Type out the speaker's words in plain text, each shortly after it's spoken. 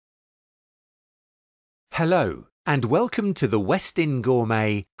Hello, and welcome to the Westin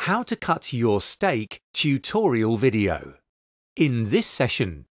Gourmet How to Cut Your Steak tutorial video. In this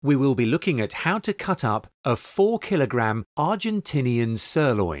session, we will be looking at how to cut up a 4 kilogram Argentinian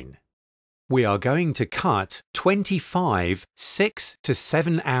sirloin. We are going to cut 25 6 to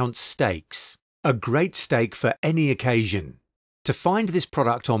 7 ounce steaks, a great steak for any occasion. To find this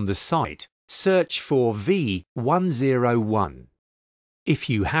product on the site, search for V101.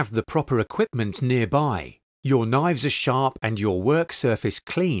 If you have the proper equipment nearby, your knives are sharp and your work surface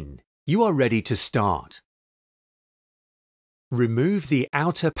clean, you are ready to start. Remove the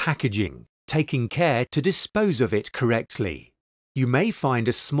outer packaging, taking care to dispose of it correctly. You may find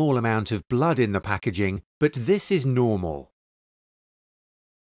a small amount of blood in the packaging, but this is normal.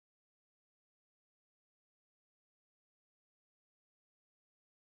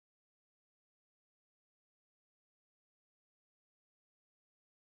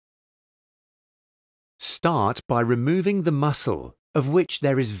 Start by removing the muscle, of which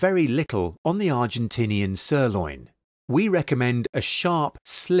there is very little on the Argentinian sirloin. We recommend a sharp,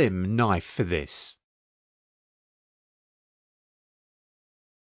 slim knife for this.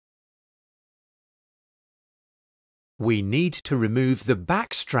 We need to remove the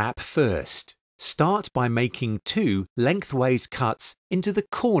back strap first. Start by making 2 lengthways cuts into the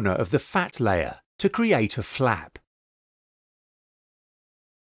corner of the fat layer to create a flap.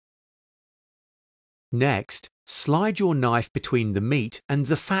 Next, slide your knife between the meat and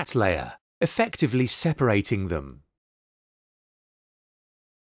the fat layer, effectively separating them.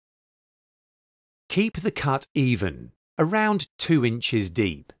 Keep the cut even, around 2 inches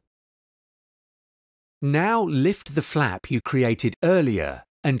deep. Now lift the flap you created earlier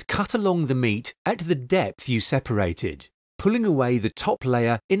and cut along the meat at the depth you separated, pulling away the top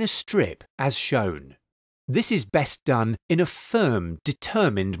layer in a strip as shown. This is best done in a firm,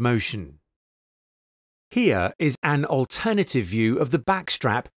 determined motion. Here is an alternative view of the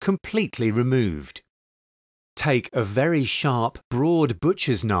backstrap completely removed. Take a very sharp, broad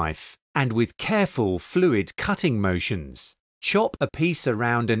butcher's knife and with careful, fluid cutting motions, chop a piece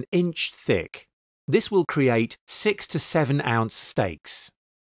around an inch thick. This will create 6 to 7 ounce steaks.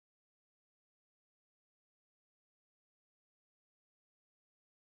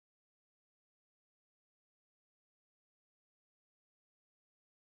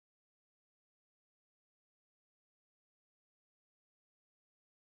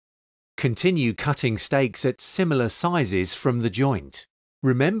 Continue cutting steaks at similar sizes from the joint.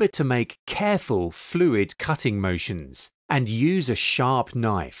 Remember to make careful, fluid cutting motions and use a sharp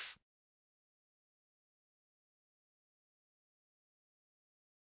knife.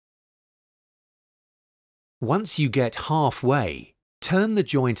 Once you get halfway, turn the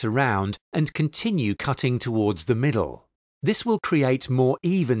joint around and continue cutting towards the middle. This will create more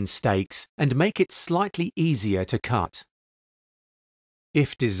even steaks and make it slightly easier to cut.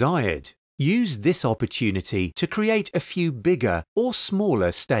 If desired, use this opportunity to create a few bigger or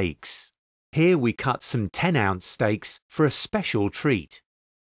smaller steaks. Here we cut some 10-ounce steaks for a special treat.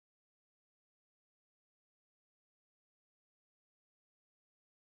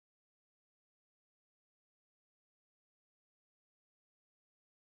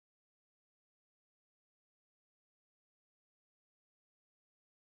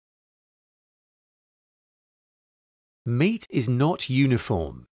 Meat is not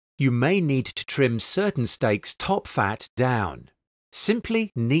uniform. You may need to trim certain steaks' top fat down.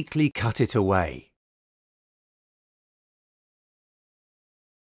 Simply neatly cut it away.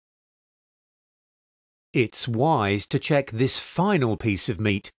 It's wise to check this final piece of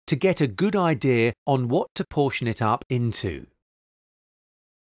meat to get a good idea on what to portion it up into.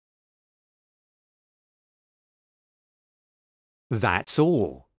 That's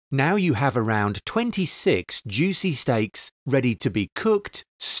all. Now you have around 26 juicy steaks ready to be cooked,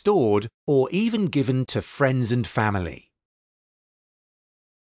 stored, or even given to friends and family.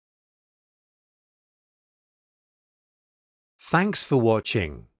 Thanks for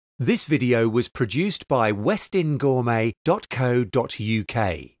watching. This video was produced by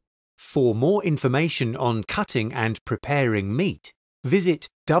westingourmet.co.uk. For more information on cutting and preparing meat, visit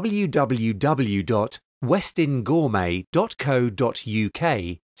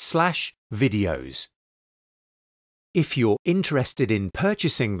www.westingourmet.co.uk/videos. If you're interested in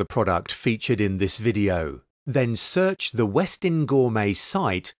purchasing the product featured in this video, then search the Westin Gourmet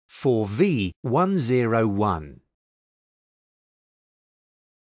site for V101.